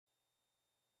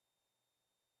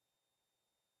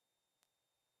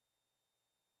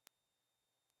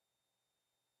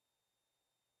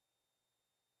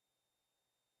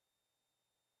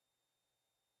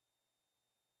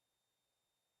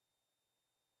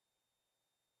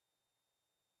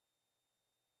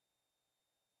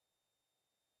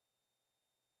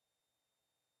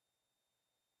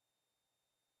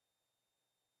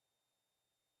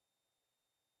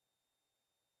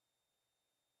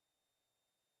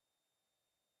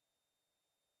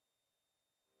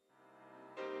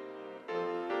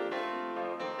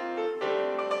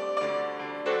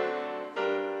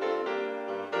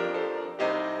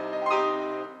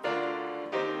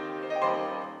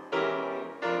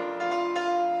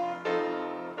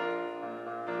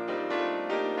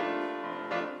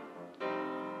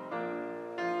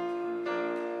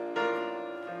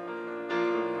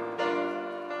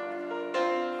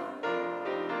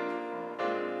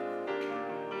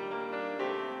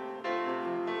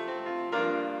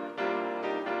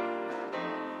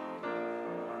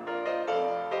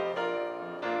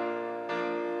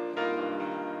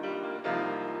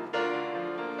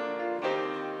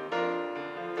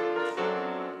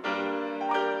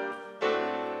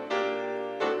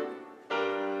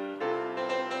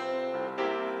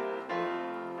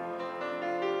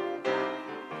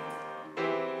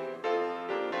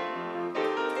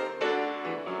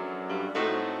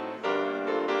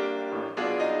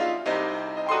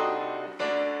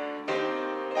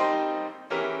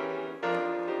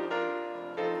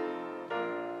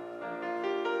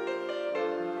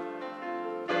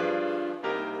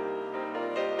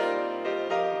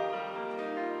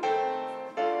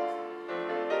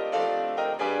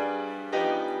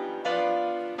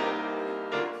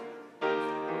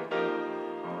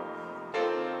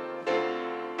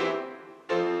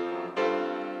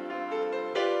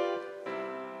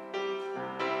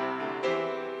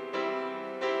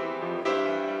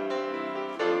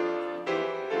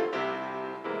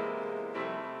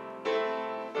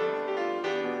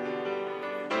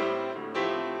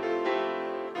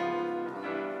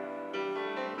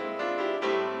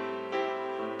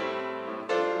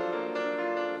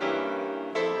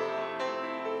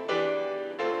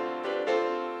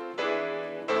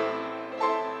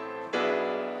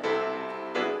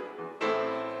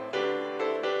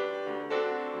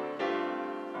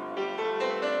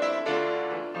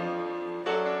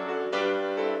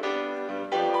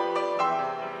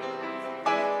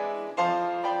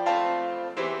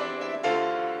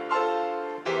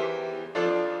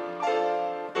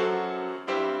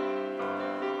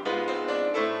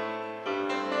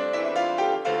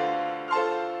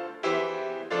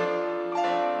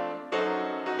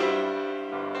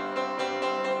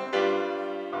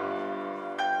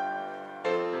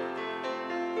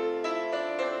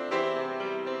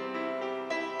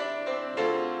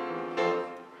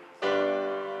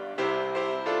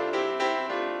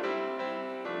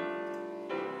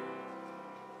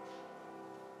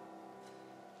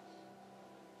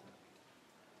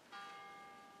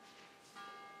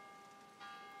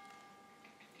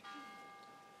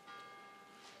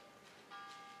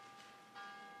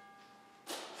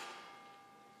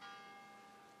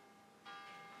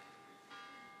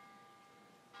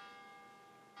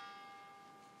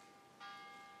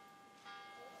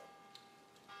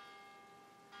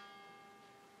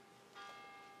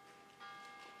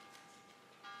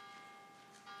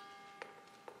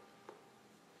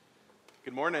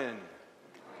Good morning,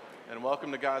 and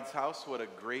welcome to God's house. What a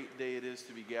great day it is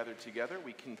to be gathered together.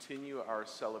 We continue our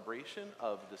celebration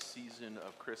of the season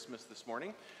of Christmas this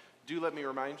morning. Do let me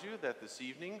remind you that this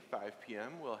evening, 5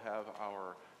 p.m., we'll have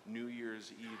our New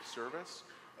Year's Eve service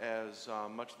as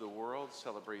much of the world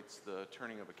celebrates the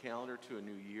turning of a calendar to a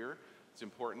new year. It's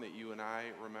important that you and I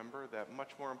remember that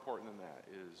much more important than that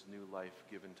is new life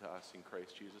given to us in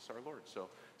Christ Jesus our Lord. So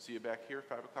see you back here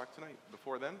 5 o'clock tonight.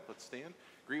 Before then, let's stand,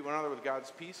 greet one another with God's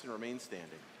peace, and remain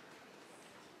standing.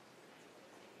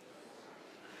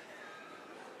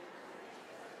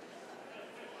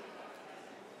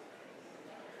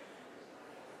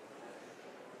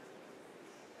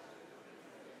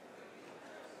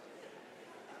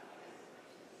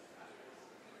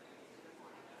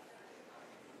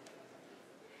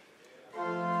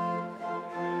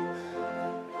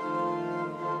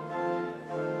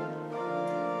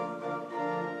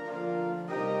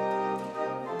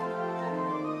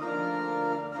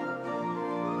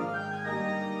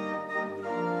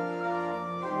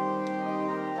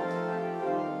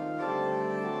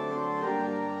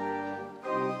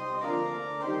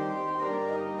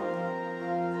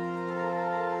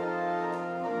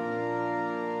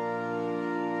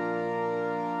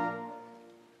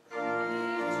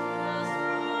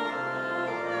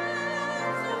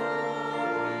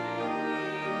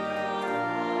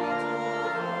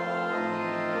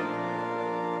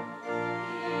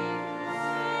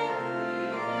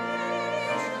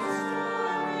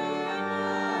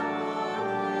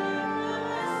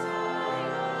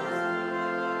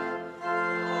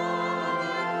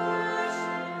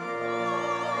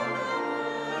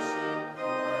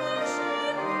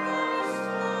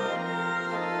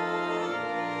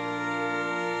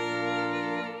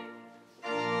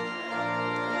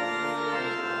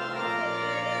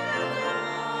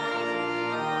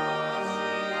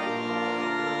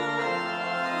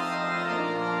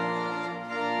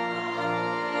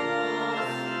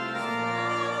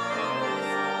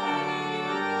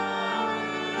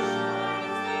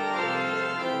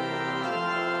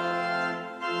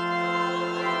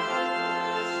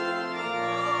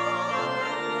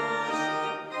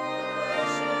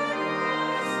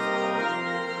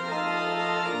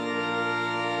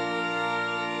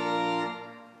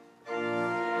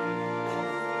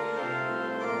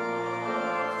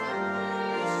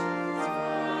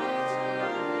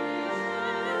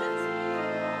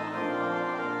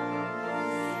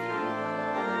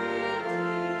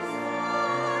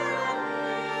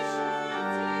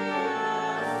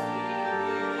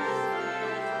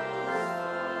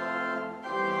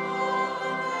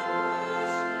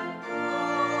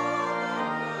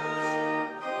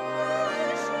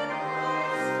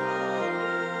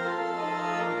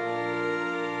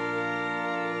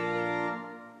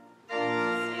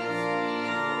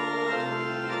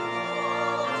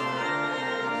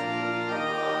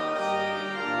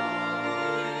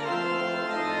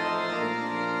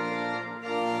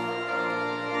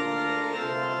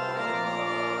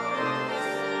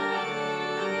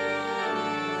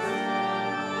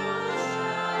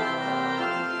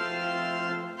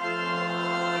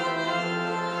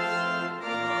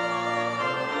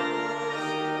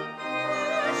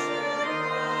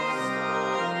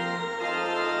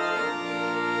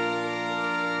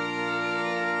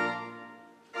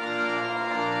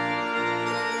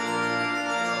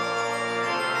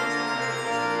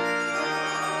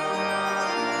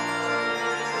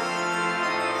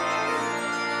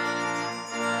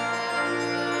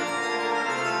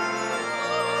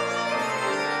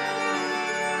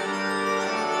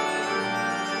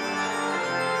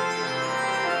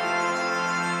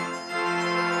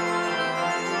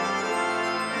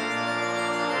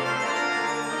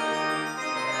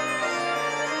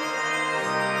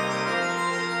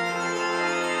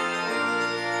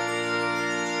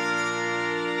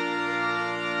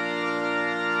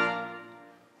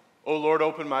 O Lord,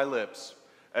 open my lips,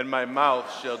 and my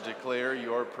mouth shall declare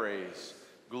your praise.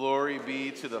 Glory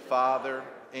be to the Father,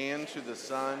 and to the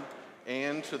Son,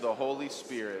 and to the Holy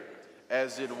Spirit,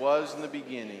 as it was in the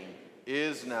beginning,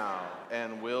 is now,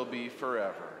 and will be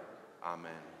forever.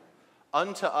 Amen.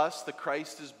 Unto us the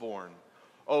Christ is born.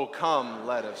 O come,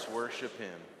 let us worship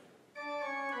him.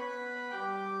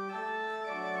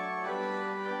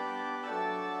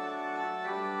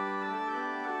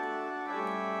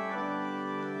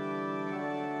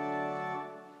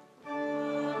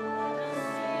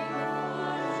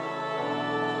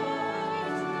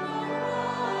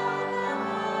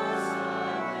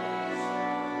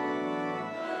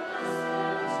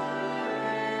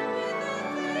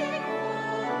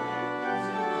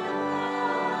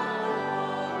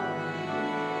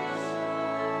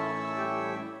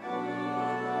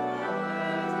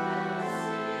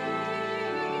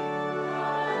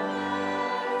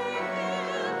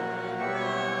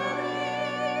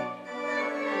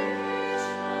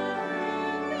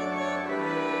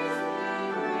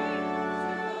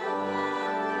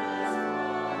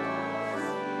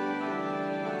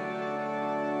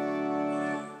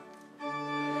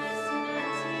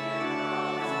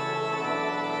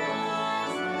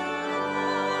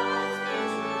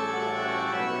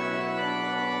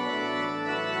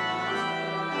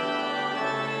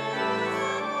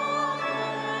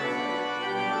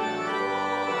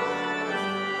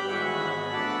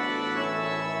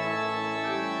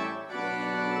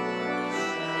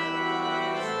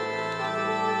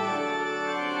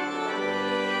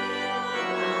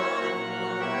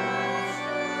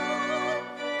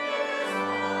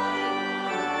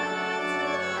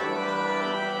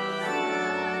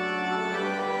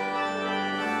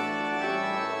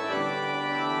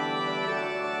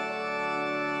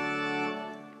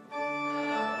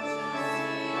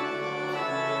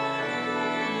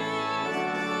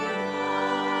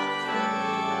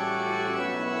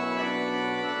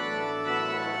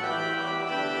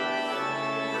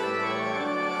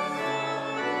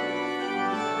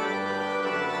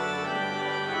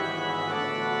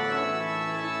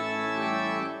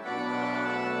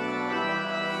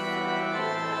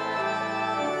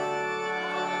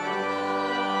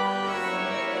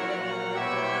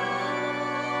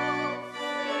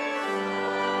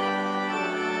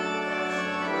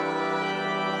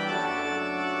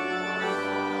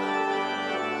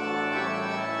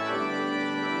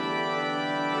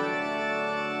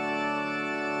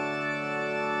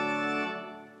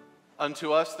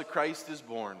 Unto us the Christ is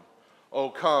born.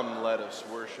 O come, let us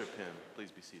worship him.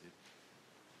 Please be seated.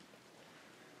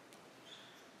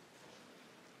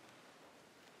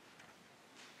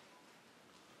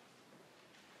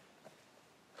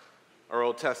 Our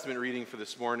Old Testament reading for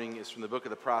this morning is from the book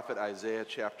of the prophet Isaiah,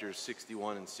 chapters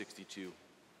 61 and 62.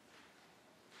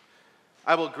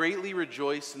 I will greatly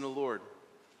rejoice in the Lord.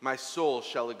 My soul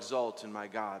shall exult in my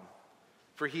God.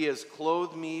 For he has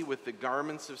clothed me with the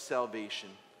garments of salvation.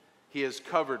 He has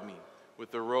covered me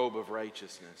with the robe of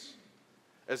righteousness.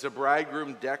 As a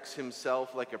bridegroom decks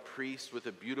himself like a priest with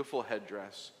a beautiful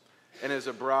headdress, and as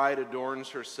a bride adorns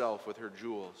herself with her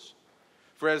jewels.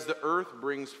 For as the earth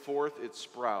brings forth its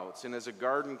sprouts, and as a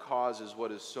garden causes what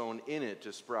is sown in it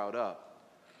to sprout up,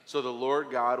 so the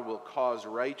Lord God will cause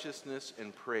righteousness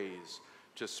and praise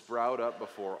to sprout up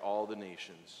before all the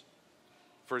nations.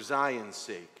 For Zion's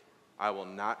sake, I will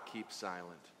not keep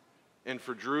silent, and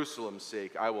for Jerusalem's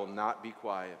sake, I will not be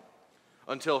quiet,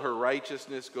 until her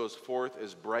righteousness goes forth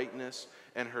as brightness,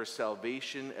 and her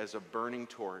salvation as a burning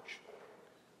torch.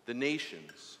 The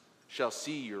nations shall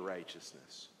see your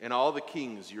righteousness, and all the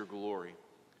kings your glory.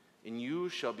 And you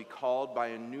shall be called by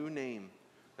a new name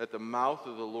that the mouth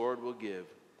of the Lord will give.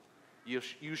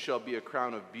 You shall be a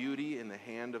crown of beauty in the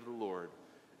hand of the Lord,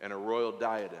 and a royal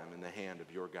diadem in the hand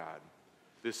of your God.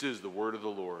 This is the word of the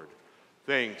Lord.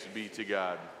 Thanks be to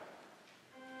God.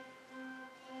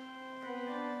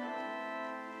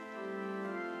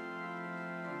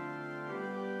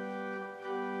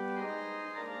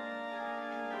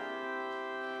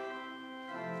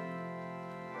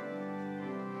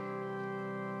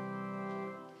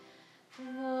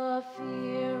 The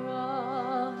fear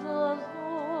of the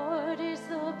Lord is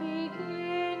the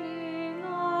beginning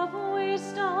of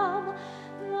wisdom.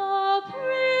 The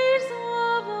praise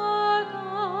of our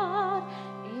God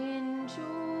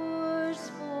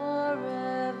endures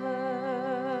forever.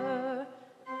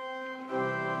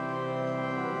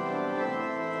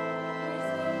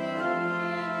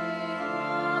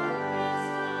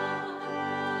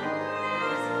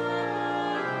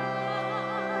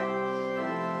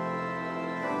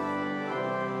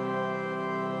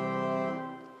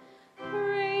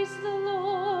 Praise the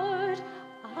Lord.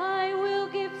 I will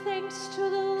give thanks to the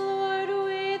Lord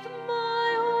with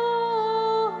my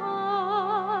whole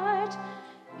heart.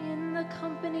 In the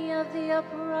company of the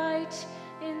upright,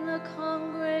 in the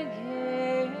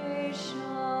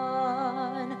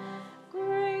congregation.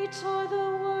 Great are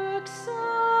the works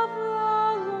of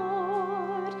the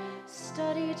Lord,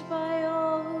 studied by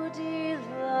all who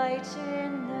delight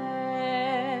in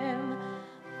them.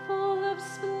 Full of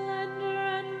splendor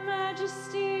and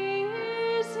majesty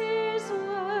is his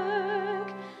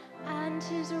work, and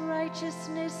his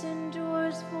righteousness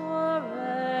endures forever.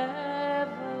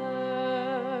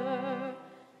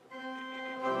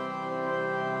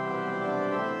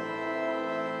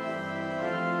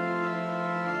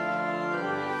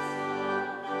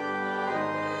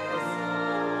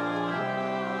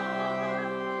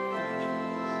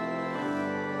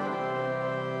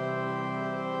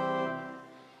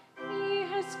 He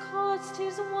has caused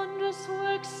his wondrous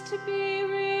works to be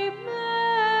remembered.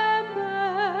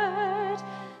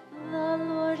 The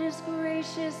Lord is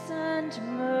gracious and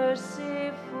merciful.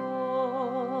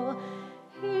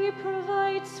 He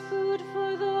provides food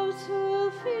for those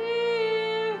who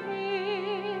fear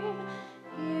him.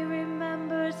 He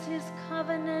remembers his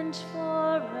covenant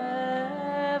forever.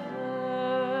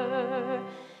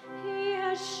 He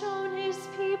has shown his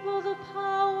people the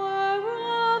power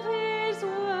of his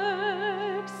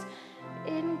works,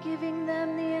 in giving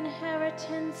them the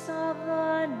inheritance of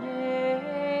the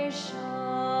nations.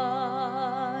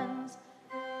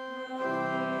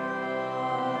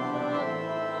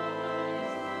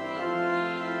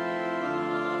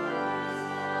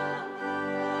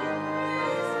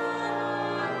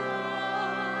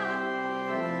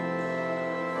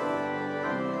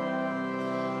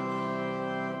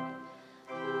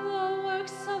 The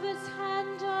works of his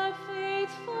hand are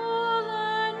faithful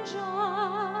and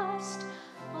just.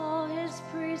 All his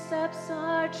precepts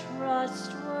are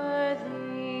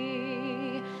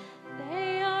trustworthy.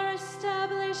 They are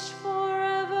established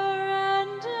forever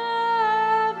and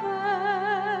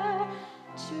ever,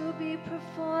 to be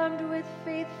performed with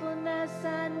faithfulness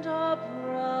and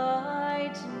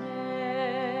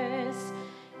uprightness.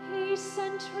 He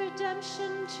sent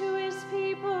redemption to his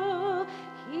people.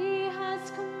 He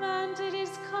has commanded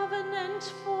his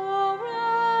covenant forever.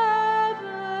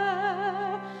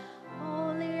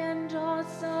 Holy and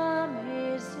awesome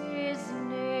is his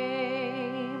name.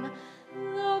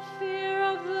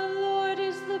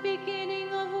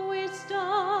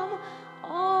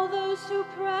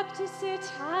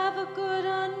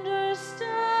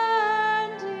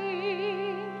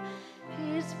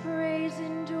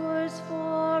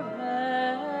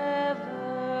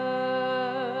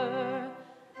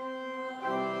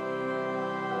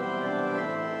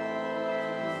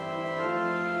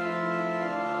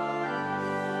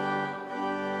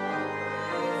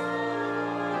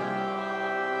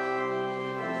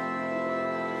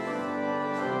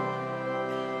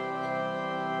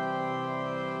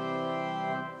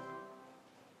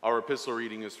 Our epistle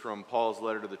reading is from Paul's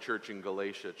letter to the church in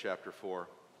Galatia, chapter 4.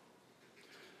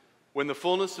 When the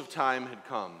fullness of time had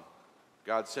come,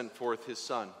 God sent forth his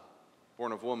Son,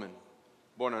 born of woman,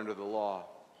 born under the law,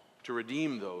 to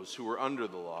redeem those who were under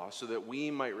the law, so that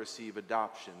we might receive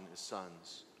adoption as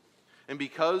sons. And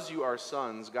because you are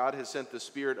sons, God has sent the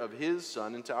Spirit of his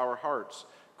Son into our hearts,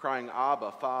 crying,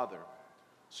 Abba, Father.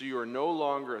 So you are no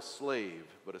longer a slave,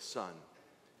 but a son.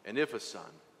 And if a son,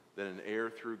 then an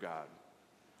heir through God.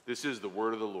 This is the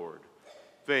word of the Lord.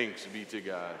 Thanks be to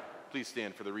God. Please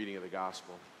stand for the reading of the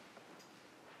gospel.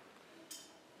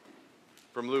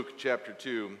 From Luke chapter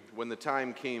 2, when the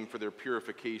time came for their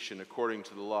purification according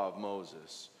to the law of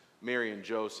Moses, Mary and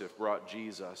Joseph brought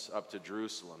Jesus up to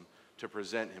Jerusalem to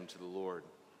present him to the Lord.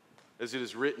 As it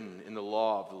is written in the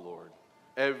law of the Lord,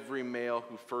 every male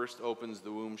who first opens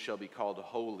the womb shall be called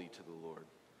holy to the Lord,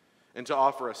 and to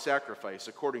offer a sacrifice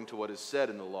according to what is said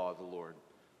in the law of the Lord,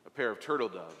 a pair of turtle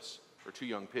doves or 2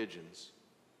 young pigeons.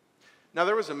 Now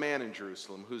there was a man in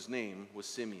Jerusalem whose name was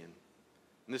Simeon.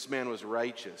 And this man was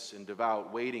righteous and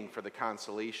devout, waiting for the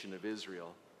consolation of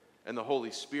Israel, and the Holy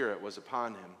Spirit was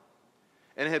upon him.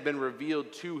 And it had been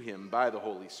revealed to him by the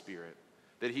Holy Spirit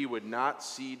that he would not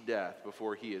see death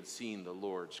before he had seen the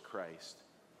Lord's Christ.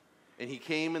 And he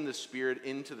came in the Spirit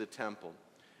into the temple.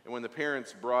 And when the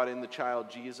parents brought in the child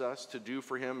Jesus to do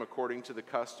for him according to the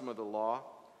custom of the law,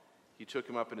 he took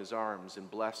him up in his arms and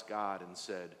blessed God and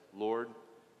said, Lord,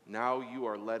 now you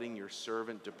are letting your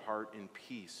servant depart in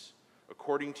peace,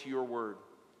 according to your word.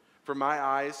 For my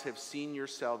eyes have seen your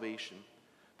salvation,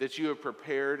 that you have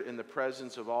prepared in the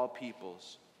presence of all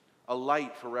peoples, a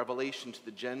light for revelation to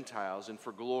the Gentiles and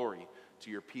for glory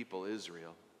to your people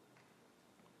Israel.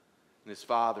 And his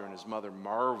father and his mother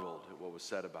marveled at what was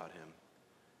said about him.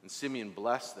 And Simeon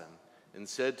blessed them and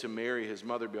said to Mary his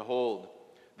mother, Behold,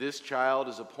 this child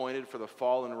is appointed for the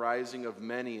fall and rising of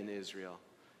many in Israel,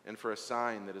 and for a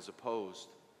sign that is opposed.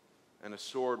 And a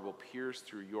sword will pierce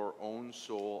through your own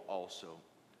soul also,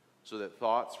 so that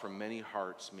thoughts from many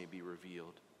hearts may be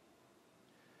revealed.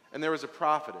 And there was a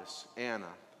prophetess, Anna,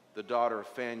 the daughter of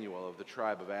Phanuel of the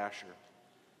tribe of Asher.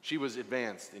 She was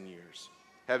advanced in years,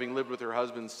 having lived with her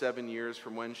husband 7 years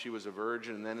from when she was a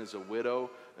virgin, and then as a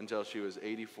widow until she was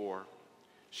 84.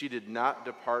 She did not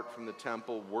depart from the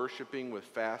temple, worshiping with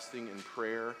fasting and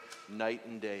prayer night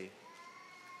and day.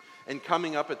 And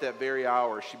coming up at that very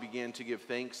hour, she began to give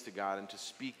thanks to God and to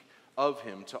speak of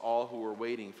him to all who were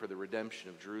waiting for the redemption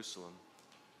of Jerusalem.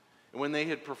 And when they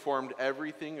had performed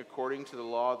everything according to the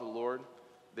law of the Lord,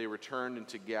 they returned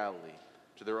into Galilee,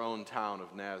 to their own town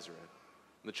of Nazareth.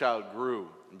 And the child grew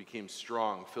and became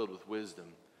strong, filled with wisdom,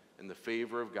 and the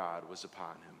favor of God was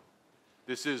upon him.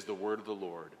 This is the word of the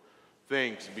Lord.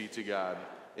 Thanks be to God.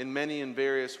 In many and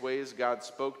various ways, God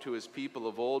spoke to his people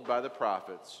of old by the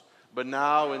prophets. But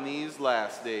now, in these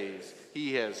last days,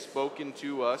 he has spoken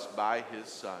to us by his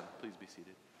Son. Please be seated.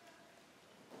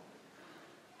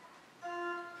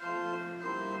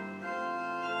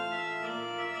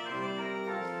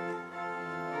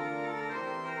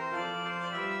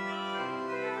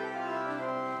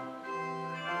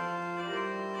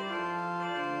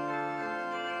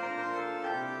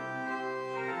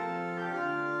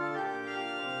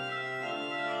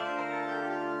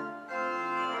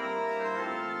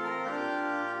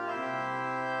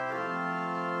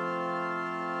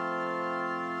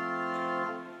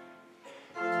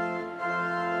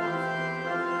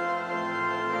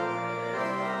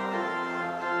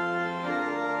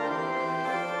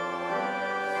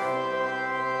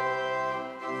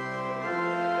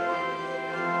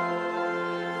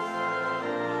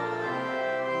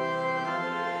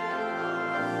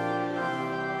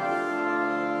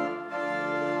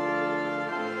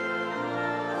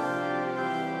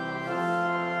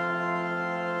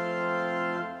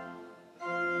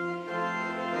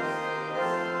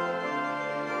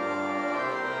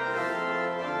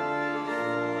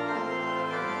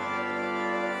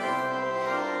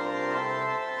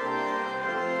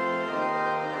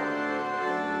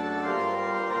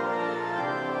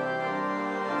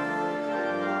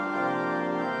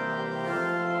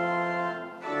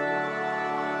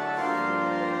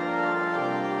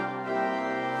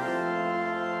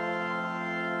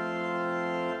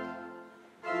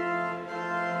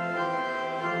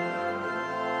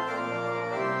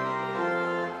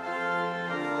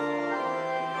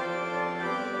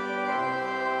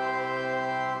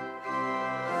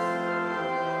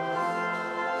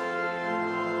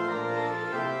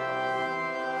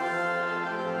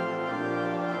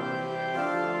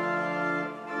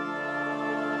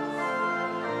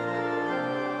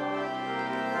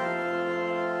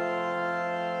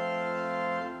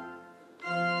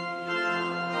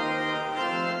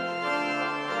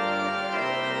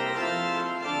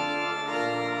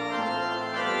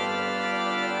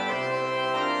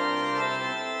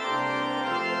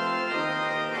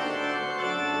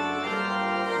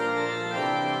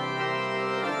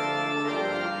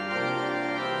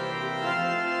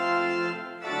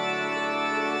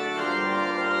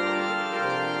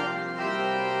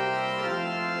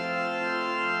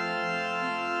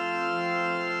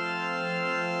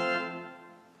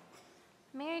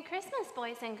 Christmas,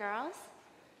 boys and girls.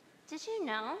 Did you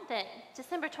know that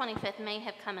December 25th may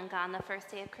have come and gone the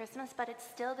first day of Christmas, but it's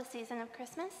still the season of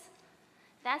Christmas?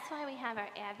 That's why we have our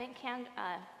Advent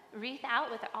wreath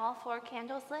out with all 4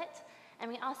 candles lit,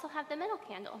 and we also have the middle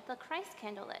candle, the Christ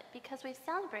candle lit, because we've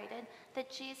celebrated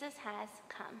that Jesus has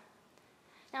come.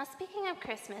 Now, speaking of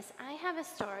Christmas, I have a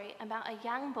story about a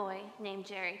young boy named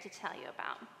Jerry to tell you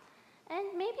about.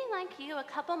 And maybe like you, a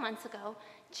couple months ago,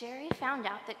 Jerry found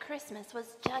out that Christmas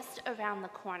was just around the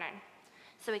corner.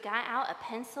 So he got out a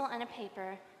pencil and a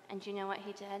paper, and you know what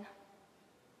he did?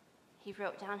 He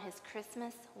wrote down his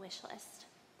Christmas wish list.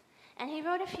 And he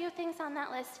wrote a few things on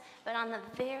that list, but on the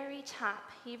very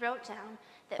top, he wrote down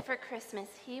that for Christmas,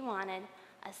 he wanted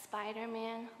a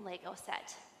Spider-Man Lego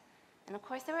set. And of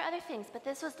course, there were other things, but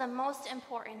this was the most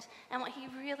important and what he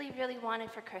really, really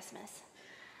wanted for Christmas.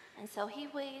 And so he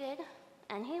waited,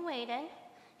 and he waited.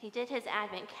 He did his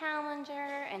Advent calendar,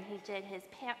 and he did his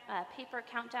paper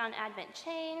countdown Advent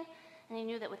chain, and he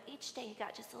knew that with each day, he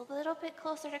got just a little bit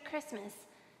closer to Christmas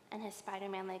and his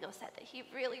Spider-Man Lego set that he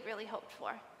really, really hoped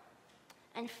for.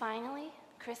 And finally,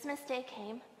 Christmas Day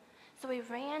came, so he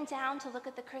ran down to look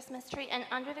at the Christmas tree, and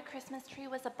under the Christmas tree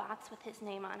was a box with his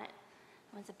name on it.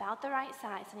 It was about the right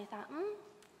size, and he thought,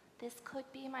 this could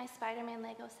be my Spider-Man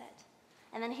Lego set.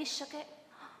 And then he shook it.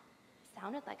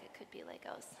 Sounded like it could be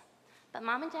Legos. But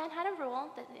Mom and Dad had a rule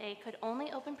that they could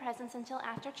only open presents until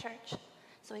after church,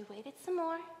 so he waited some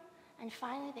more, and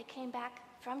finally they came back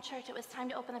from church. It was time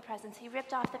to open the presents. He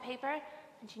ripped off the paper,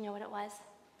 and do you know what it was?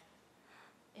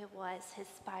 It was his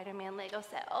Spider-Man Lego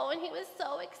set. Oh, and he was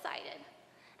so excited.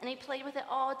 And he played with it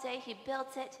all day. He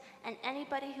built it, and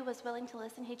anybody who was willing to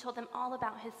listen, he told them all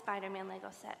about his Spider-Man Lego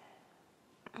set.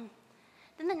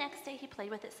 Then the next day he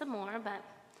played with it some more, but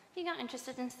he got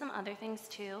interested in some other things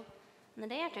too. And the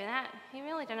day after that, he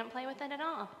really didn't play with it at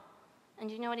all. And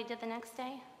do you know what he did the next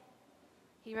day?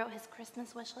 He wrote his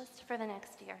Christmas wish list for the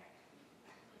next year.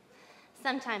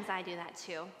 Sometimes I do that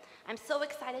too. I'm so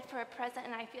excited for a present,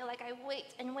 and I feel like I wait,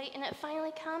 and it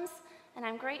finally comes, and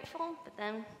I'm grateful, but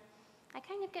then I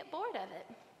kind of get bored of it.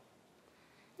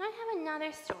 Now I have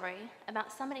another story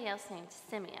about somebody else named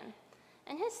Simeon.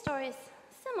 And his story is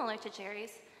similar to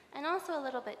Jerry's, and also a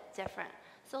little bit different.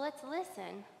 So let's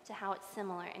listen to how it's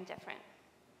similar and different.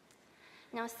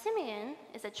 Now, Simeon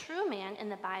is a true man in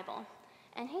the Bible,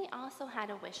 and he also had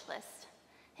a wish list.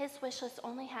 His wish list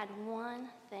only had one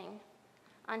thing.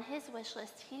 On his wish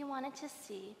list, he wanted to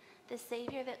see the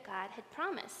Savior that God had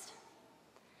promised.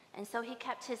 And so he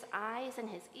kept his eyes and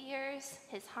his ears,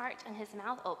 his heart and his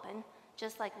mouth open,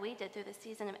 just like we did through the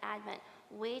season of Advent,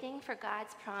 waiting for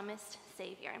God's promised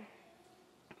Savior.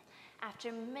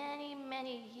 After many,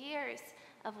 many years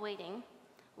of waiting,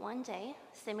 one day,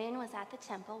 Simeon was at the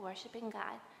temple worshiping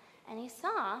God, and he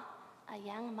saw a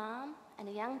young mom and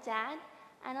a young dad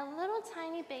and a little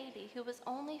tiny baby who was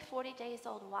only 40 days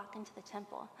old walk into the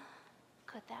temple.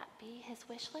 Could that be his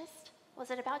wish list? Was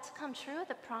it about to come true,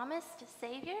 the promised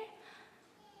Savior?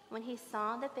 When he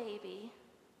saw the baby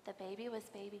was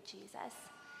baby Jesus,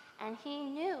 and he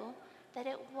knew that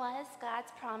it was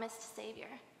God's promised Savior.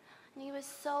 And he was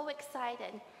so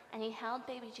excited, and he held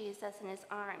baby Jesus in his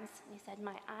arms, and he said,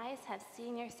 "My eyes have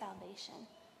seen your salvation."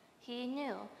 He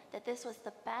knew that this was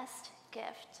the best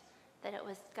gift, that it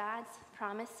was God's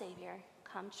promised Savior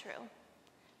come true.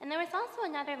 And there was also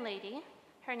another lady.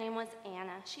 Her name was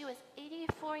Anna. She was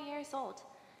 84 years old,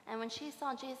 and when she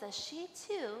saw Jesus, she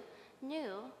too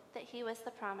knew that he was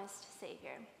the promised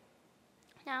Savior.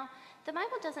 Now, the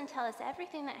Bible doesn't tell us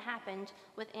everything that happened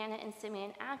with Anna and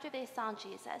Simeon after they saw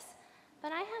Jesus,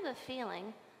 but I have a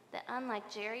feeling that unlike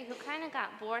Jerry, who kind of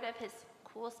got bored of his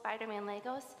cool Spider-Man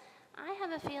Legos, I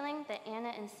have a feeling that Anna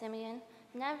and Simeon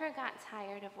never got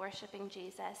tired of worshiping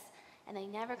Jesus, and they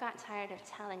never got tired of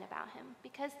telling about him,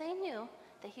 because they knew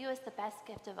that he was the best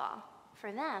gift of all,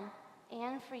 for them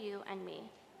and for you and me.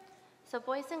 So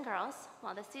boys and girls,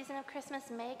 while the season of Christmas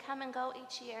may come and go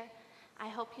each year, I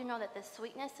hope you know that the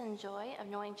sweetness and joy of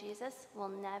knowing Jesus will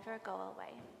never go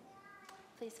away.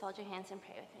 Please fold your hands and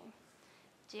pray with me.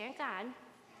 Dear God,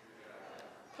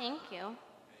 thank you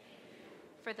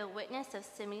for the witness of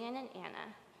Simeon and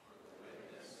Anna.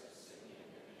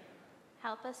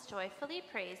 Help us joyfully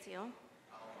praise you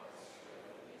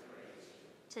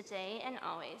today and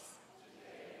always.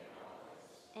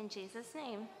 In Jesus'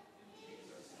 name,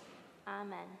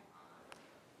 amen.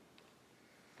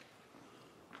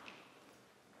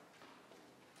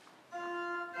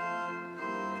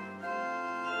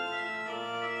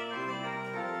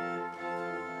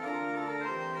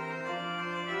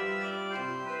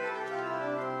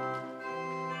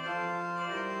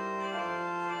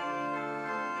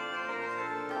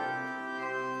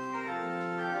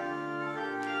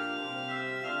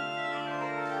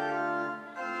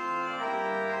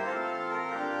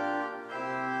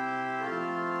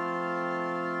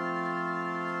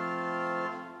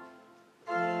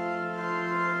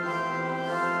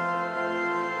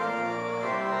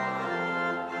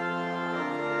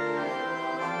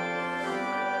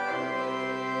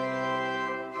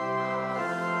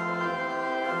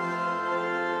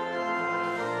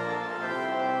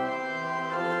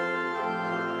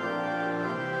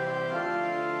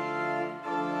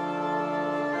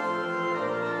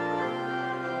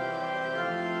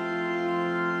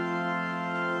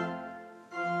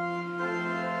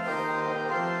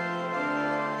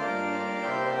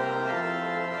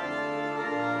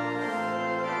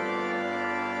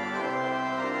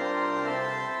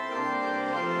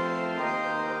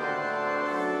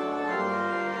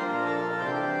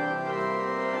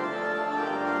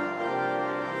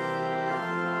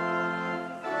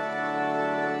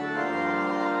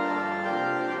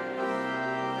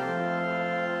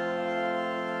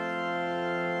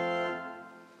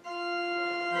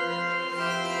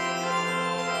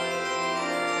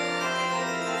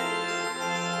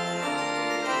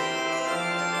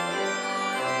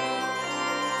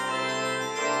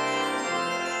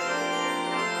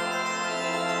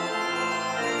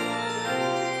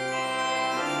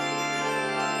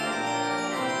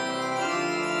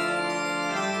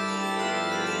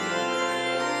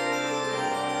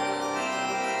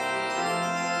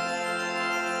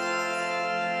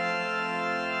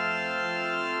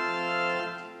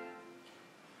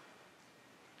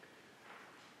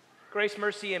 Grace,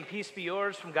 mercy, and peace be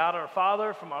yours from God our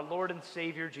Father, from our Lord and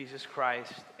Savior, Jesus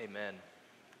Christ. Amen.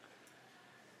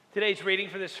 Today's reading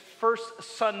for this first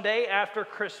Sunday after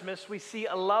Christmas, we see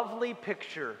a lovely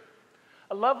picture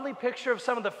of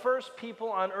some of the first people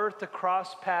on earth to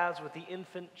cross paths with the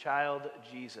infant child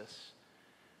Jesus.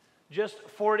 Just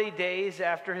 40 days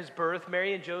after his birth,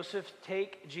 Mary and Joseph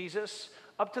take Jesus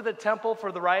up to the temple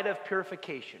for the rite of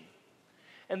purification.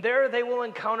 And there they will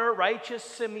encounter righteous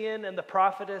Simeon and the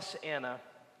prophetess Anna.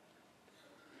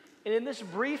 And in this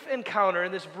brief encounter,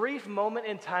 in this brief moment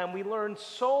in time, we learn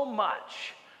so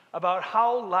much about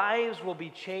how lives will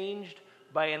be changed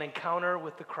by an encounter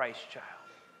with the Christ child.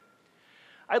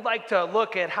 I'd like to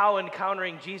look at how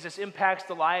encountering Jesus impacts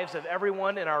the lives of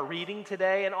everyone in our reading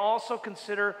today, and also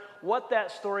consider what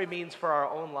that story means for our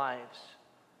own lives.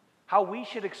 How we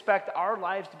should expect our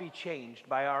lives to be changed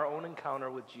by our own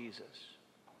encounter with Jesus.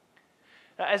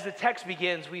 As the text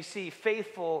begins, we see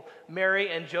faithful Mary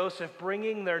and Joseph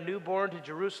bringing their newborn to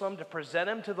Jerusalem to present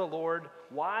him to the Lord.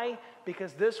 Why?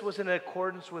 Because this was in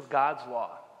accordance with God's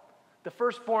law. The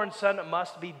firstborn son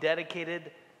must be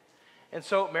dedicated. And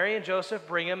so Mary and Joseph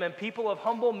bring him, and people of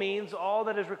humble means all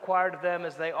that is required of them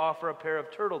as they offer a pair of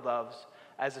turtle doves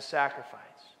as a sacrifice.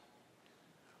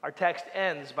 Our text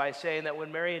ends by saying that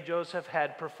when Mary and Joseph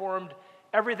had performed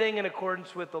everything in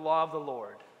accordance with the law of the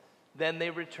Lord, then they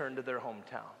returned to their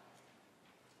hometown.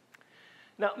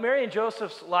 Now, Mary and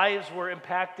Joseph's lives were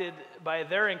impacted by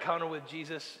their encounter with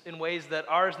Jesus in ways that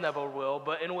ours never will,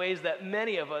 but in ways that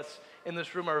many of us in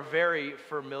this room are very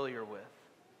familiar with.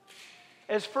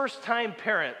 As first-time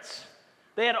parents,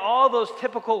 they had all those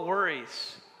typical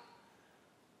worries.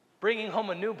 Bringing home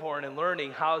a newborn and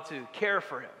learning how to care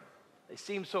for him. They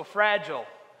seemed so fragile.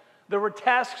 There were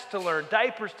tasks to learn,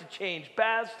 diapers to change,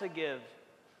 baths to give,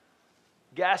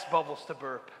 gas bubbles to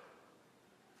burp.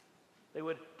 They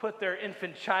would put their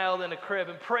infant child in a crib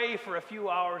and pray for a few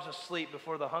hours of sleep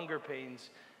before the hunger pains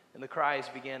and the cries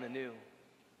began anew.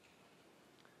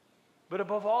 But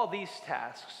above all these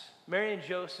tasks, Mary and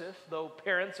Joseph, though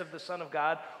parents of the Son of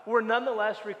God, were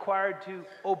nonetheless required to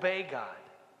obey God.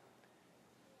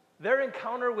 Their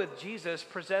encounter with Jesus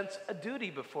presents a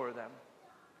duty before them.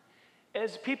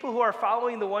 As people who are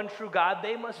following the one true God,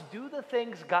 they must do the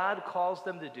things God calls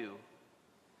them to do.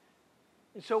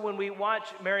 And so when we watch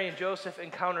Mary and Joseph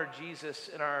encounter Jesus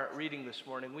in our reading this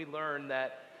morning, we learn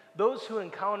that those who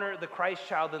encounter the Christ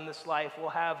child in this life will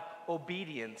have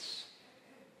obedience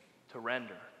to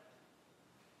render.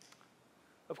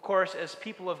 Of course, as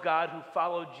people of God who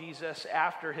follow Jesus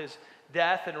after his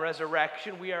death and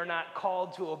resurrection, we are not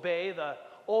called to obey the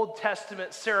Old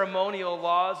Testament ceremonial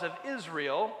laws of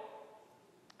Israel,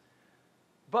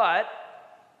 but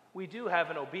we do have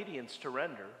an obedience to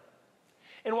render.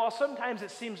 And while sometimes it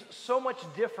seems so much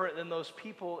different than those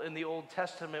people in the Old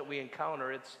Testament we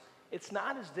encounter, it's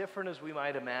not as different as we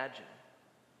might imagine.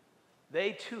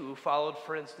 They too followed,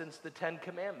 for instance, the 10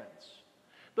 Commandments.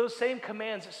 Those same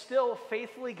commands still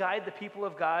faithfully guide the people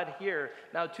of God here,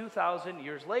 now 2,000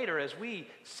 years later, as we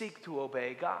seek to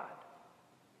obey God.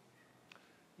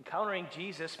 Encountering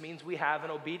Jesus means we have an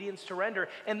obedience to render,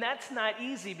 and that's not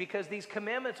easy because these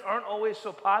commandments aren't always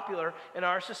so popular in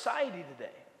our society today.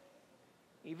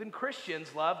 Even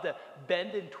Christians love to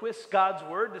bend and twist God's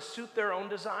word to suit their own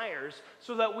desires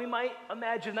so that we might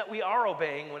imagine that we are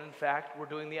obeying when in fact we're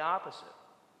doing the opposite.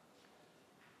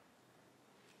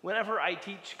 Whenever I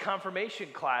teach confirmation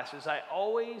classes, I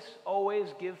always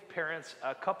give parents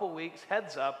a couple weeks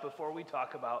heads up before we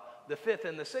talk about the 5th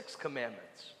and the 6th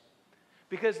commandments.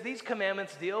 Because these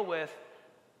commandments deal with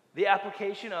the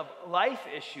application of life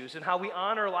issues and how we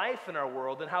honor life in our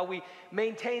world and how we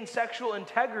maintain sexual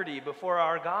integrity before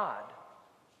our God.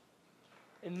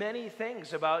 And many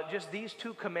things about just these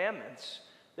 2 commandments,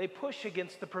 they push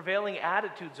against the prevailing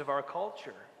attitudes of our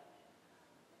culture.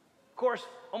 Of course,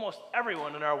 almost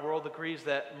everyone in our world agrees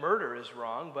that murder is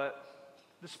wrong, but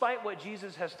despite what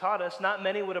Jesus has taught us, not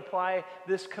many would apply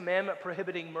this commandment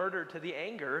prohibiting murder to the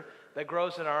anger that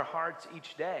grows in our hearts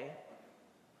each day.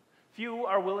 Few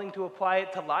are willing to apply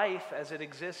it to life as it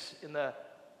exists in the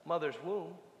mother's womb.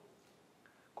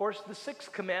 Of course, the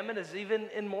 6th commandment is even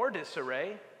in more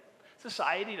disarray.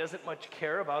 Society doesn't much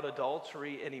care about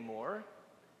adultery anymore.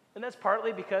 And that's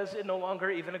partly because it no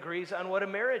longer even agrees on what a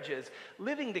marriage is.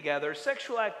 Living together,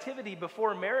 sexual activity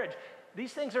before marriage,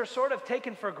 these things are sort of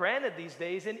taken for granted these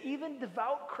days, and even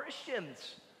devout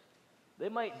Christians, they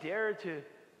might dare to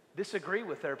disagree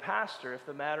with their pastor if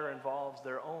the matter involves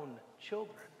their own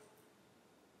children.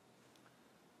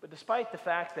 But despite the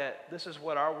fact that this is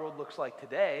what our world looks like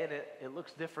today, and it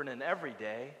looks different in every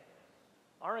day,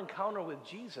 our encounter with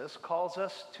Jesus calls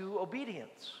us to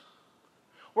obedience.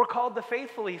 We're called to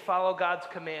faithfully follow God's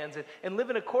commands and live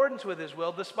in accordance with his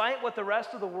will. Despite what the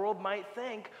rest of the world might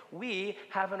think, we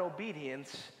have an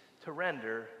obedience to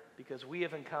render because we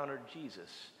have encountered Jesus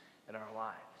in our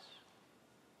lives.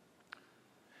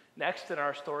 Next in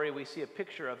our story, we see a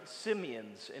picture of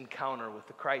Simeon's encounter with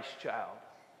the Christ child.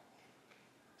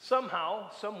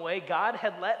 Somehow, some way, God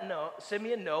had let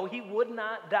Simeon know he would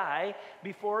not die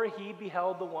before he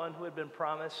beheld the one who had been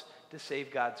promised to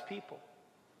save God's people.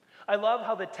 I love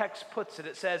how the text puts it.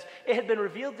 It says, it had been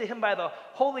revealed to him by the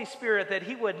Holy Spirit that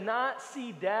he would not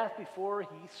see death before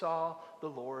he saw the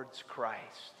Lord's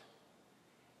Christ.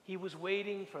 He was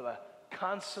waiting for the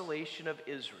consolation of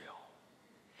Israel.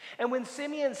 And when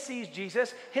Simeon sees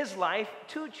Jesus, his life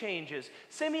too changes.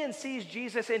 Simeon sees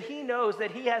Jesus and he knows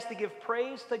that he has to give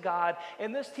praise to God.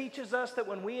 And this teaches us that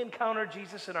when we encounter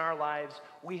Jesus in our lives,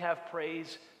 we have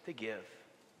praise to give.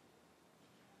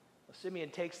 Well,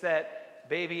 Simeon takes that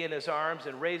baby in his arms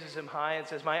and raises him high and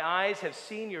says, "My eyes have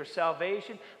seen your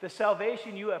salvation, the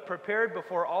salvation you have prepared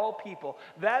before all people."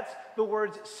 That's the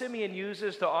words Simeon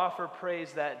uses to offer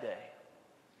praise that day.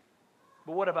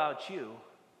 But what about you?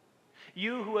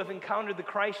 You who have encountered the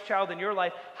Christ child in your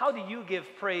life, how do you give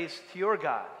praise to your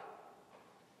God?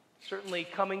 Certainly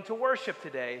coming to worship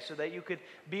today so that you could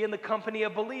be in the company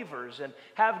of believers and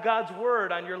have God's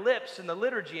word on your lips in the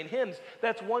liturgy and hymns.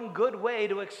 That's one good way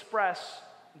to express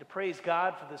and to praise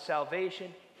God for the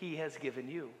salvation he has given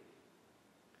you.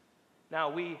 Now,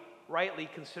 we rightly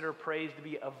consider praise to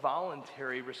be a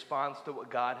voluntary response to what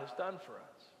God has done for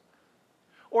us.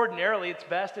 Ordinarily, it's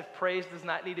best if praise does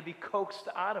not need to be coaxed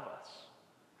out of us.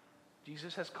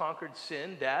 Jesus has conquered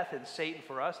sin, death, and Satan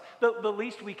for us. The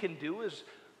least we can do is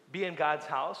be in God's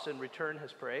house and return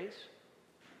his praise.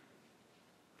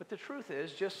 But the truth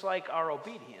is, just like our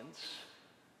obedience,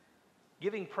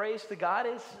 giving praise to God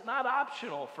is not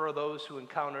optional for those who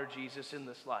encounter Jesus in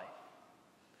this life.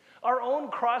 Our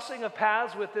own crossing of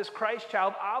paths with this Christ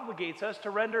child obligates us to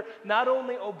render not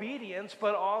only obedience,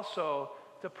 but also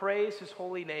to praise his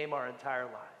holy name our entire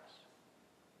lives.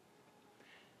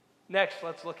 Next,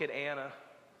 let's look at Anna.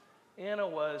 Anna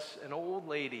was an old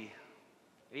lady,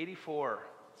 84.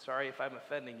 Sorry if I'm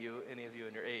offending you, any of you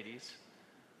in your 80s.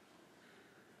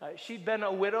 She'd been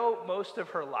a widow most of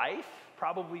her life,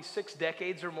 probably 6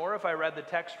 decades or more if I read the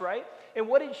text right. And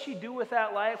what did she do with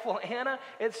that life? Well, Anna,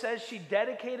 it says she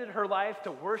dedicated her life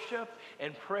to worship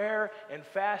and prayer and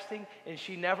fasting, and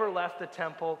she never left the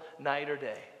temple night or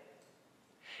day.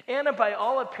 Anna, by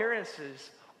all appearances,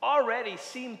 already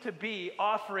seemed to be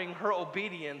offering her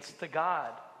obedience to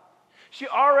God. She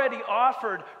already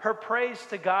offered her praise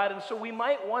to God, and so we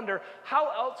might wonder, how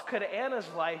else could Anna's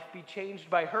life be changed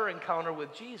by her encounter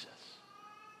with Jesus?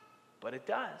 But it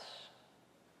does.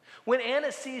 When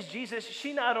Anna sees Jesus,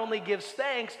 she not only gives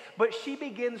thanks, but she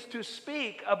begins to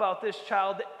speak about this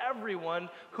child to everyone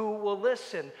who will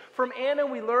listen. From Anna,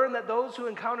 we learn that those who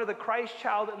encounter the Christ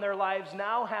child in their lives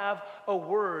now have a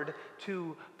word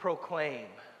to proclaim.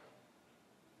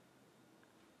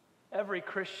 Every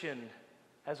Christian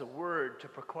has a word to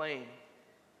proclaim.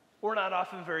 We're not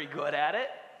often very good at it.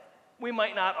 We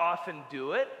might not often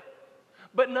do it.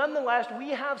 But nonetheless,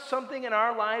 we have something in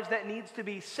our lives that needs to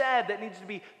be said, that needs to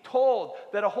be told,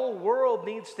 that a whole world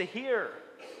needs to hear.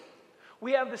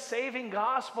 We have the saving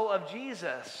gospel of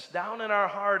Jesus down in our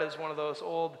heart, as one of those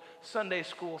old Sunday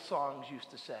school songs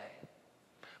used to say.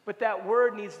 But that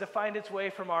word needs to find its way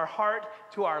from our heart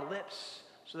to our lips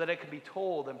so that it can be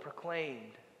told and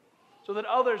proclaimed, so that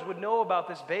others would know about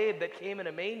this babe that came in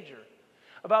a manger,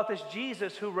 about this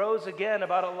Jesus who rose again,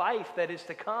 about a life that is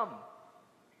to come.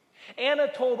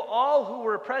 Anna told all who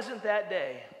were present that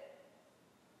day,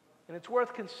 and it's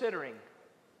worth considering,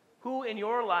 who in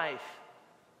your life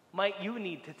might you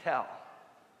need to tell?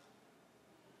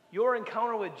 Your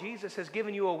encounter with Jesus has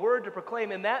given you a word to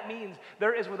proclaim, and that means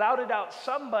there is without a doubt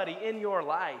somebody in your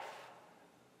life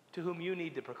to whom you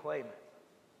need to proclaim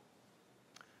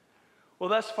it. Well,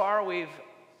 thus far we've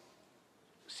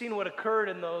seen what occurred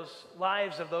in those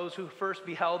lives of those who first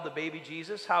beheld the baby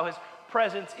Jesus, how his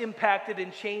presence impacted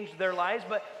and changed their lives.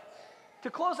 But to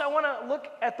close, I want to look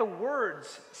at the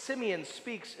words Simeon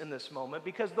speaks in this moment,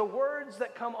 because the words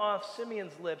that come off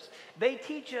Simeon's lips, they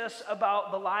teach us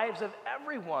about the lives of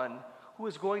everyone who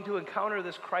is going to encounter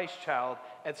this Christ child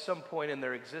at some point in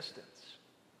their existence.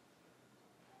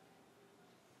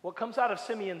 What comes out of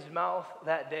Simeon's mouth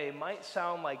that day might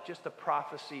sound like just a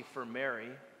prophecy for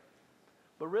Mary,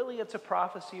 but really it's a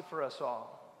prophecy for us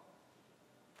all.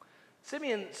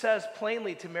 Simeon says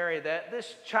plainly to Mary that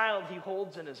this child he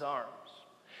holds in his arms,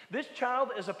 this child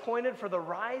is appointed for the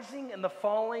rising and the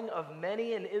falling of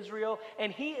many in Israel,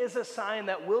 and he is a sign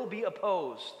that will be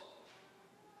opposed.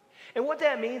 And what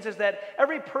that means is that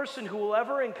every person who will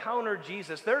ever encounter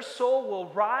Jesus, their soul will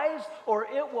rise or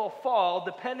it will fall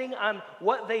depending on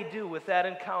what they do with that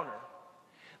encounter.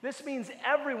 This means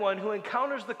everyone who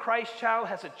encounters the Christ child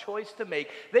has a choice to make.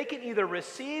 They can either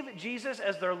receive Jesus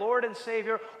as their Lord and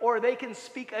Savior, or they can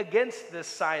speak against this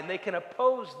sign. They can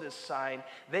oppose this sign.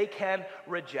 They can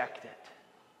reject it.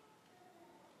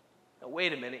 Now,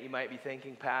 wait a minute, you might be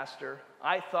thinking, Pastor,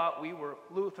 I thought we were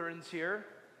Lutherans here.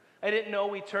 I didn't know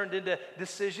we turned into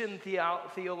decision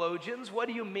theologians. What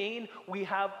do you mean we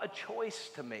have a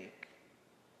choice to make?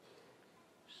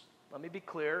 Let me be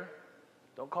clear.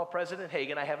 Don't call President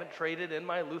Haugen. I haven't traded in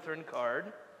my Lutheran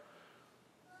card.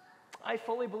 I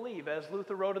fully believe, as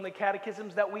Luther wrote in the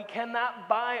Catechisms, that we cannot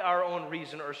by our own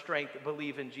reason or strength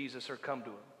believe in Jesus or come to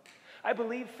him. I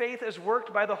believe faith is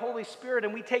worked by the Holy Spirit,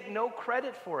 and we take no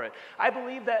credit for it. I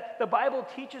believe that the Bible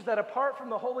teaches that apart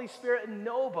from the Holy Spirit,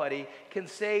 nobody can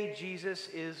say Jesus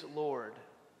is Lord.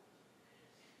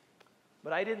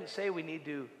 But I didn't say we need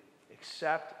to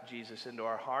accept Jesus into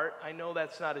our heart. I know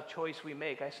that's not a choice we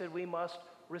make. I said we must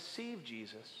receive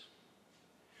Jesus.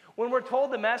 When we're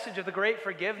told the message of the great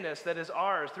forgiveness that is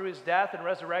ours through his death and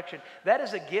resurrection, that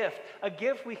is a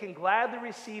gift we can gladly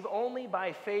receive only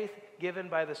by faith given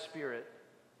by the Spirit.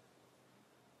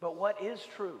 But what is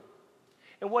true,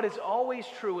 and what is always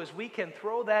true, is we can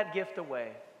throw that gift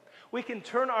away. We can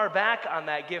turn our back on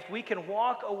that gift. We can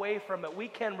walk away from it. We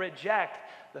can reject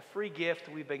the free gift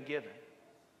we've been given.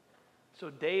 So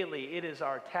daily, it is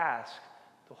our task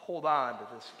to hold on to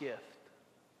this gift.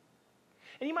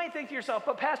 And you might think to yourself,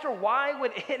 but Pastor, why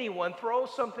would anyone throw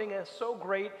something as so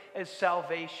great as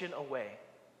salvation away?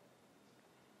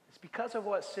 It's because of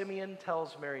what Simeon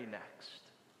tells Mary next.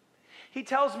 He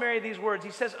tells Mary these words.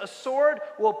 He says, "A sword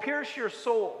will pierce your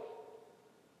soul."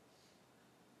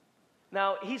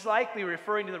 Now, he's likely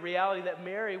referring to the reality that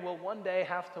Mary will one day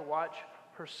have to watch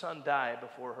her son die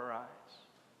before her eyes.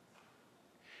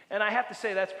 And I have to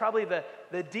say, that's probably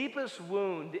the deepest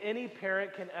wound any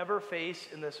parent can ever face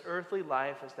in this earthly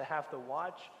life, is to have to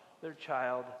watch their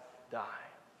child die.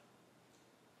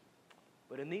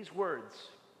 But in these words,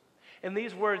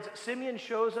 Simeon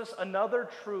shows us another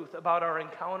truth about our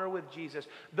encounter with Jesus.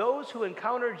 Those who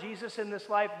encounter Jesus in this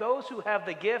life, those who have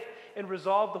the gift and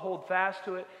resolve to hold fast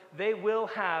to it, they will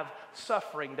have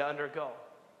suffering to undergo.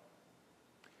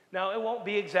 Now, it won't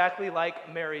be exactly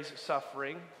like Mary's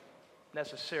suffering,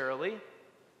 necessarily.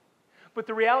 But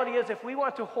the reality is, if we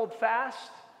want to hold fast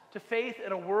to faith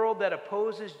in a world that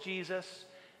opposes Jesus,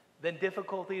 then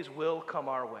difficulties will come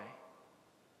our way.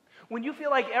 When you feel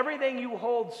like everything you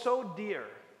hold so dear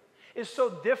is so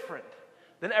different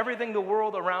than everything the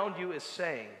world around you is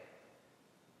saying,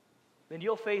 then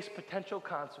you'll face potential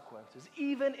consequences,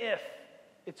 even if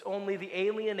it's only the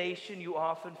alienation you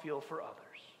often feel for others.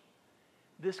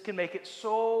 This can make it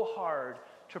so hard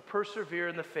to persevere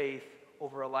in the faith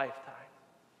over a lifetime.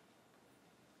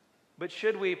 But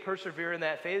should we persevere in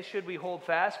that faith, should we hold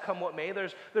fast, come what may,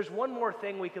 there's one more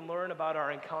thing we can learn about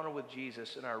our encounter with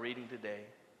Jesus in our reading today.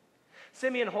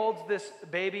 Simeon holds this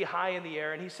baby high in the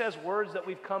air, and he says words that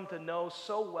we've come to know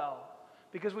so well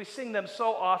because we sing them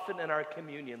so often in our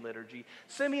communion liturgy.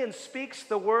 Simeon speaks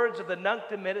the words of the Nunc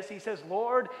Dimittis. He says,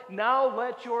 "Lord, now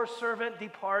let your servant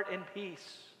depart in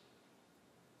peace."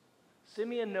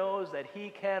 Simeon knows that he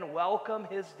can welcome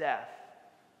his death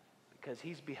because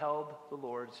he's beheld the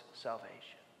Lord's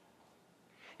salvation.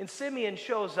 And Simeon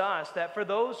shows us that for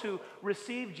those who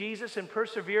receive Jesus and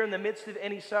persevere in the midst of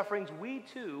any sufferings, we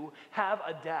too have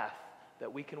a death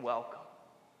that we can welcome.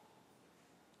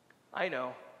 I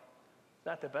know,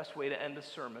 not the best way to end a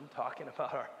sermon, talking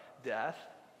about our death.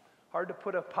 Hard to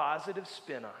put a positive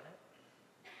spin on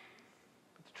it.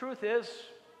 But the truth is,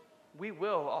 we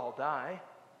will all die.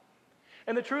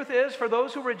 And the truth is, for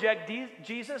those who reject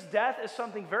Jesus, death is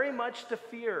something very much to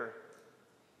fear.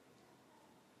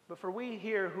 But for we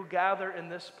here who gather in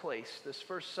this place, this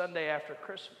first Sunday after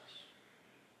Christmas,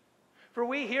 for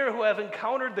we here who have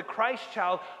encountered the Christ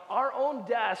child, our own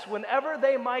deaths, whenever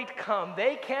they might come,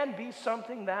 they can be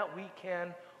something that we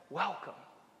can welcome.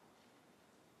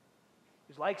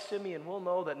 Because like Simeon, we'll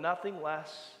know that nothing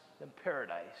less than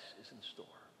paradise is in store.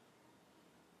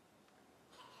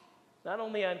 Not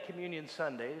only on Communion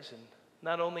Sundays and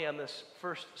not only on this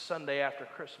first Sunday after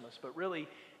Christmas, but really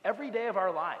every day of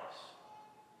our lives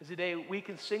is a day we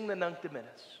can sing the Nunc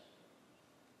Dimittis.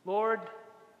 Lord,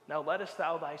 now lettest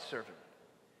thou thy servant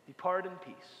depart in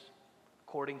peace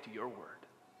according to your word.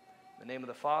 In the name of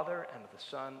the Father, and of the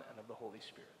Son, and of the Holy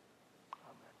Spirit.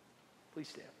 Amen. Please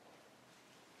stand.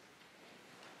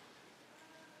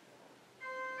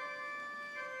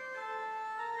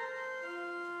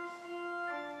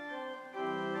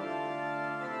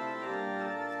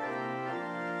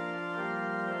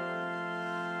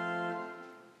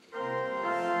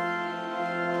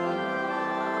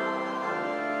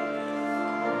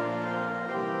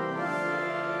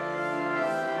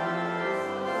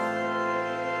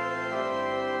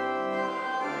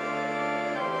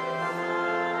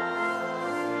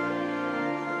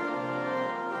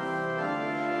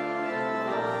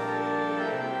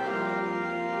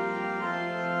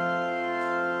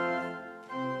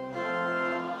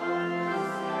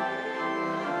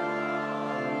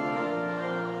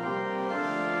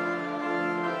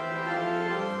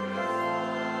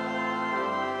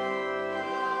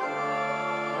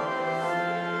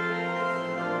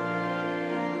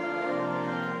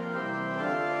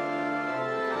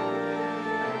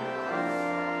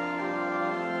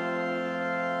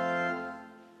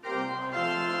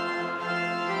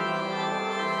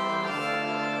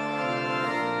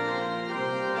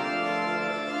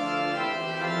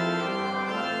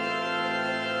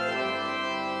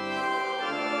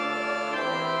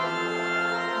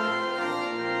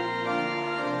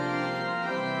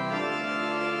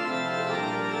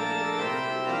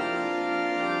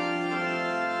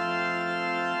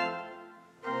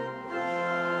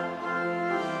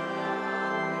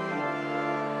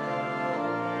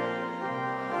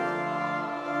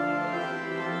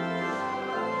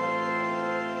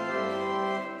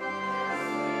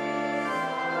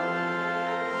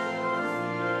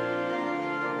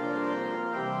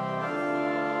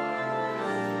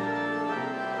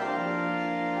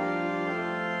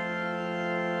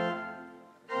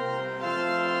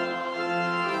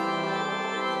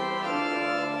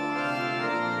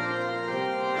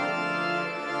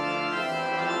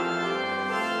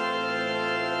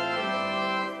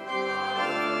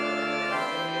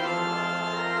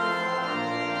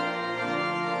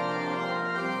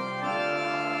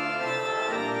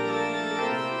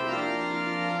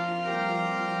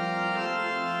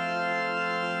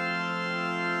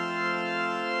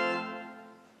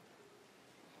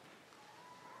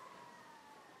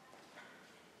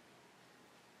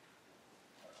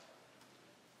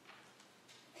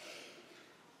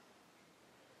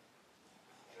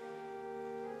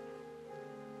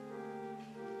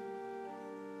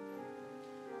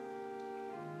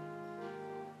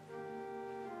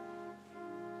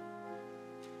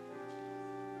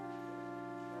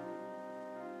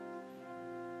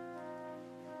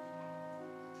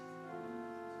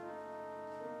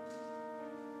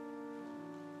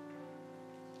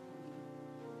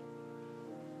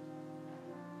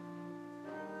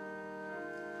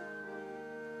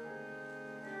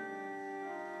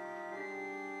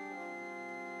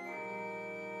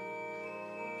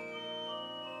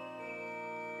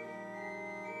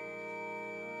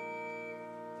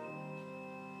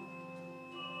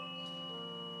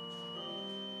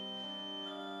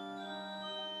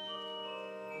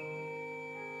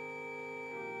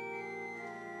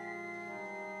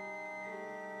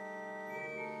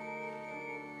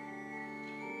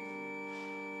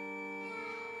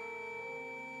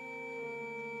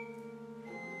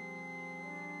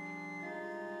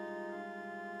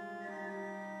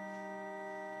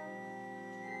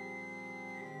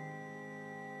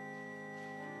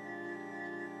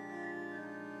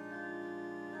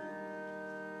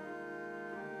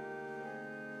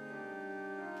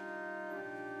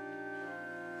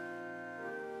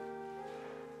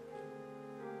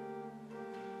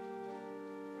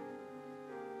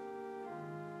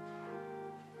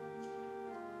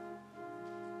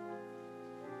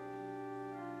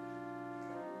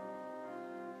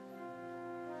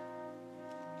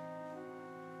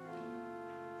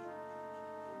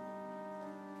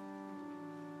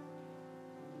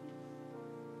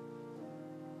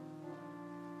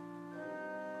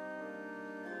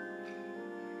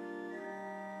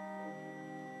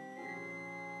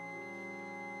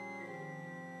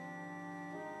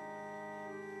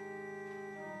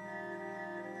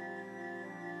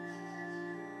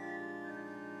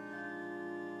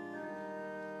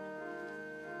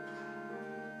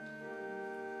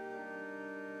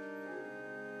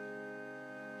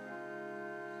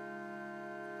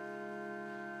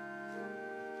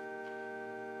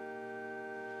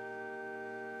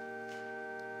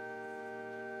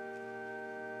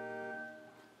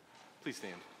 Please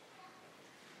stand.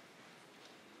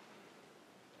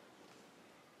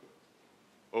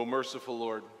 O merciful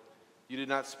Lord, you did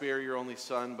not spare your only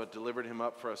Son, but delivered him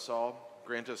up for us all.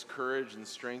 Grant us courage and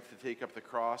strength to take up the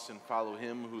cross and follow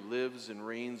him who lives and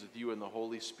reigns with you in the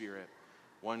Holy Spirit,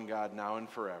 one God, now and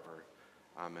forever.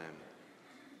 Amen.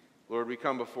 Lord, we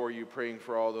come before you praying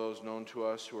for all those known to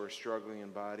us who are struggling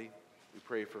in body. We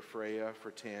pray for Freya,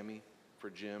 for Tammy, for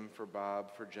Jim, for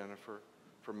Bob, for Jennifer,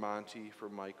 for Monty, for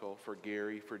Michael, for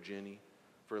Gary, for Ginny,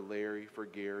 for Larry, for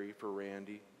Gary, for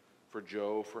Randy, for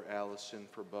Joe, for Allison,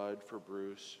 for Bud, for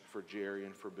Bruce, for Jerry,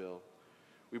 and for Bill.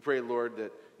 We pray, Lord,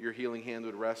 that your healing hand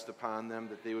would rest upon them,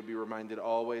 that they would be reminded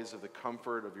always of the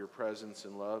comfort of your presence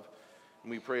and love. And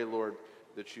we pray, Lord,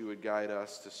 that you would guide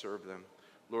us to serve them.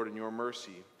 Lord, in your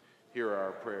mercy, hear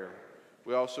our prayer.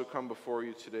 We also come before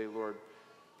you today, Lord,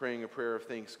 praying a prayer of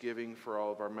thanksgiving for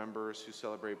all of our members who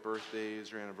celebrate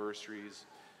birthdays or anniversaries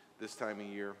this time of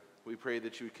year. We pray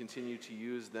that you would continue to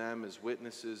use them as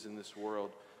witnesses in this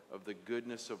world of the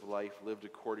goodness of life lived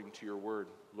according to your word.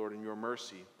 Lord, in your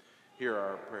mercy, hear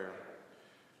our prayer.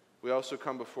 We also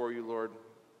come before you, Lord,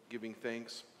 giving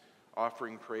thanks,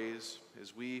 offering praise,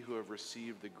 as we who have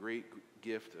received the great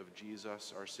gift of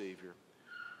Jesus, our Savior.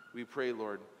 We pray,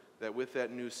 Lord, that with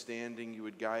that new standing, you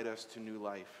would guide us to new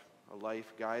life, a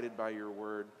life guided by your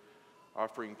word,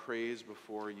 offering praise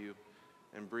before you,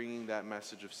 and bringing that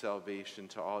message of salvation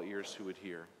to all ears who would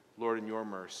hear. Lord, in your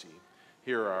mercy,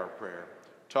 hear our prayer.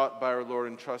 Taught by our Lord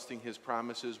and trusting his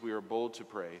promises, we are bold to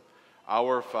pray,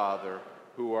 Our Father,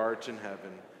 who art in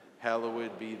heaven,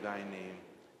 hallowed be thy name.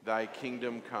 Thy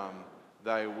kingdom come,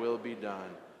 thy will be done,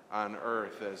 on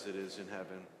earth as it is in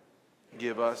heaven.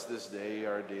 Give us this day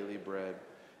our daily bread,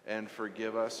 and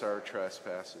forgive us our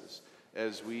trespasses,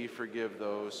 as we forgive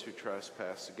those who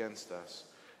trespass against us.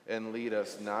 And lead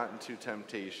us not into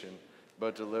temptation,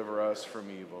 but deliver us from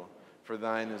evil. For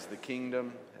thine is the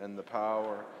kingdom, and the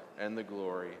power, and the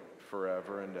glory,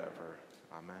 forever and ever.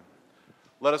 Amen.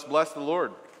 Let us bless the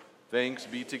Lord. Thanks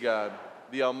be to God,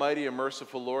 the Almighty and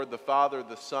merciful Lord, the Father,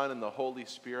 the Son, and the Holy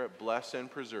Spirit, bless and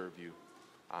preserve you.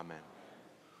 Amen.